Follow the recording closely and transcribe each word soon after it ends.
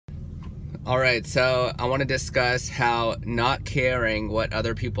All right, so I want to discuss how not caring what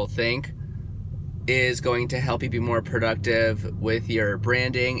other people think is going to help you be more productive with your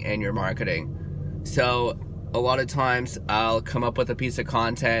branding and your marketing. So a lot of times I'll come up with a piece of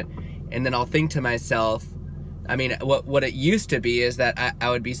content and then I'll think to myself, I mean, what it used to be is that I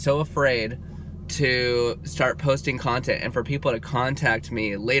would be so afraid to start posting content and for people to contact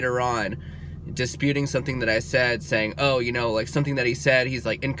me later on disputing something that I said, saying, oh, you know, like something that he said, he's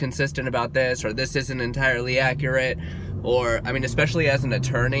like inconsistent about this, or this isn't entirely accurate. Or, I mean, especially as an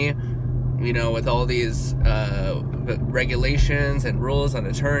attorney, you know, with all these regulations and rules on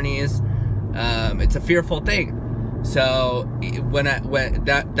attorneys, it's a fearful thing. So when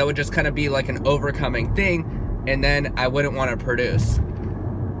that would just kind of be like an overcoming thing, and then I wouldn't want to produce.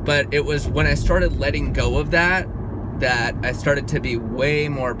 But it was when I started letting go of that I started to be way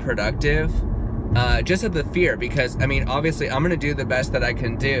more productive. Just of the fear, because I mean, obviously I'm going to do the best that I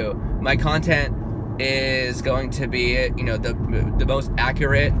can do. My content is going to be, you know, the most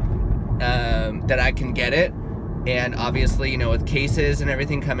accurate that I can get it. And obviously, you know, with cases and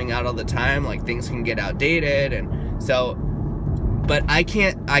everything coming out all the time, like things can get outdated. And so, but I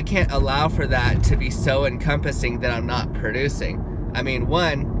can't allow for that to be so encompassing that I'm not producing. I mean,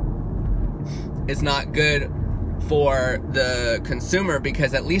 one, it's not good for the consumer,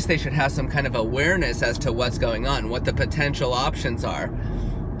 because at least they should have some kind of awareness as to what's going on, what the potential options are.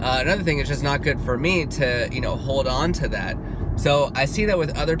 Another thing, is just not good for me to, you know, hold on to that. So I see that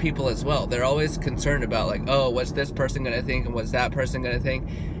with other people as well. They're always concerned about like, oh, what's this person gonna think and what's that person gonna think?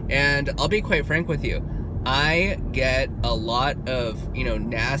 And I'll be quite frank with you, I get a lot of, you know,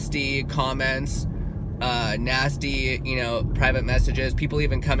 nasty comments, nasty, you know, private messages, people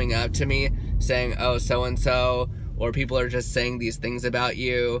even coming up to me saying, oh, so-and-so, or people are just saying these things about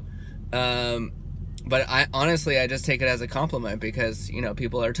you. But I honestly just take it as a compliment, because, you know,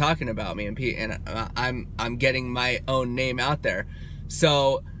 people are talking about me, and I'm getting my own name out there.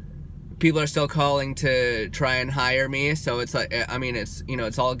 So people are still calling to try and hire me. So it's like, I mean, it's, you know,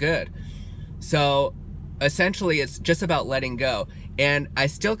 it's all good. So essentially it's just about letting go. And I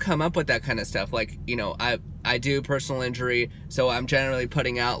still come up with that kind of stuff. Like, you know, I do personal injury, so I'm generally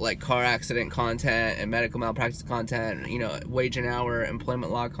putting out like car accident content and medical malpractice content, you know, wage and hour,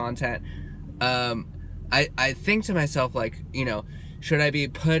 employment law content. I think to myself, like, you know, should I be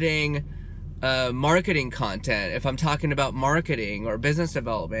putting marketing content if I'm talking about marketing or business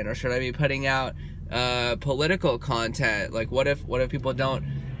development, or should I be putting out political content? Like, what if people don't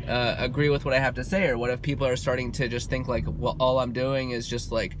agree with what I have to say, or what if people are starting to just think like, well, all I'm doing is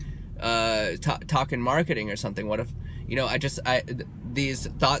just like talking marketing or something? What if, you know, these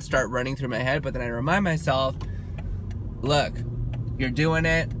thoughts start running through my head, but then I remind myself, look, you're doing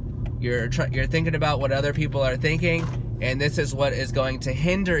it, you're thinking about what other people are thinking, and this is what is going to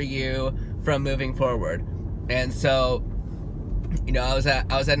hinder you from moving forward. And so, you know, I was at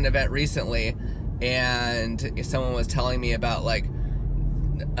an event recently, and someone was telling me about like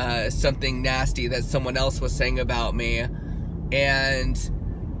something nasty that someone else was saying about me, and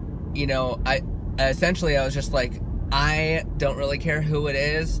you know, I was just like, I don't really care who it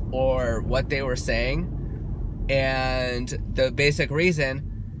is or what they were saying, and the basic reason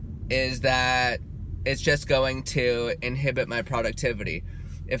is that it's just going to inhibit my productivity.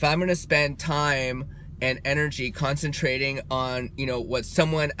 If I'm going to spend time and energy concentrating on, you know, what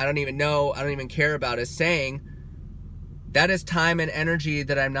someone I don't even know, I don't even care about is saying, that is time and energy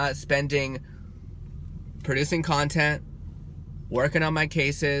that I'm not spending producing content, working on my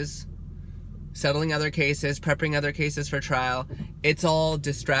cases, settling other cases, prepping other cases for trial. It's all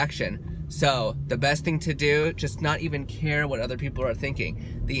distraction. So the best thing to do, just not even care what other people are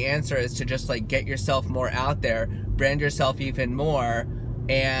thinking. The answer is to just like get yourself more out there, brand yourself even more,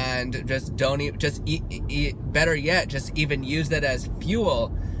 and just better yet, just even use that as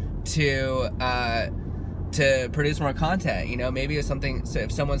fuel to produce more content. You know, maybe if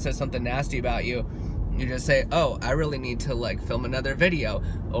someone says something nasty about you, you just say, oh, I really need to like film another video,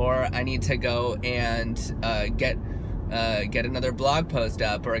 or I need to go and get another blog post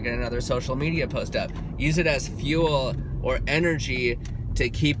up, or get another social media post up. Use it as fuel or energy to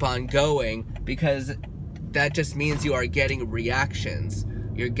keep on going, because that just means you are getting reactions.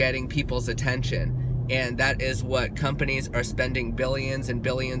 You're getting people's attention, and that is what companies are spending billions and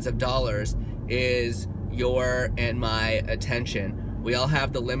billions of dollars, is your and my attention. We all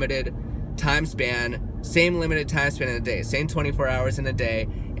have the limited time span, same limited time span in a day, same 24 hours in a day,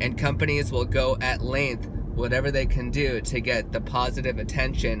 and companies will go at length, whatever they can do, to get the positive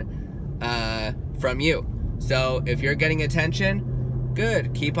attention from you. So if you're getting attention,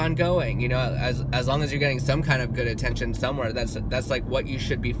 good, keep on going. You know, as long as you're getting some kind of good attention somewhere, that's like what you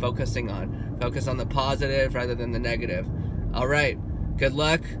should be focusing on. Focus on the positive rather than the negative. All right, good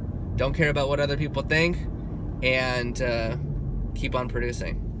luck. Don't care about what other people think, and keep on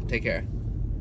producing. Take care.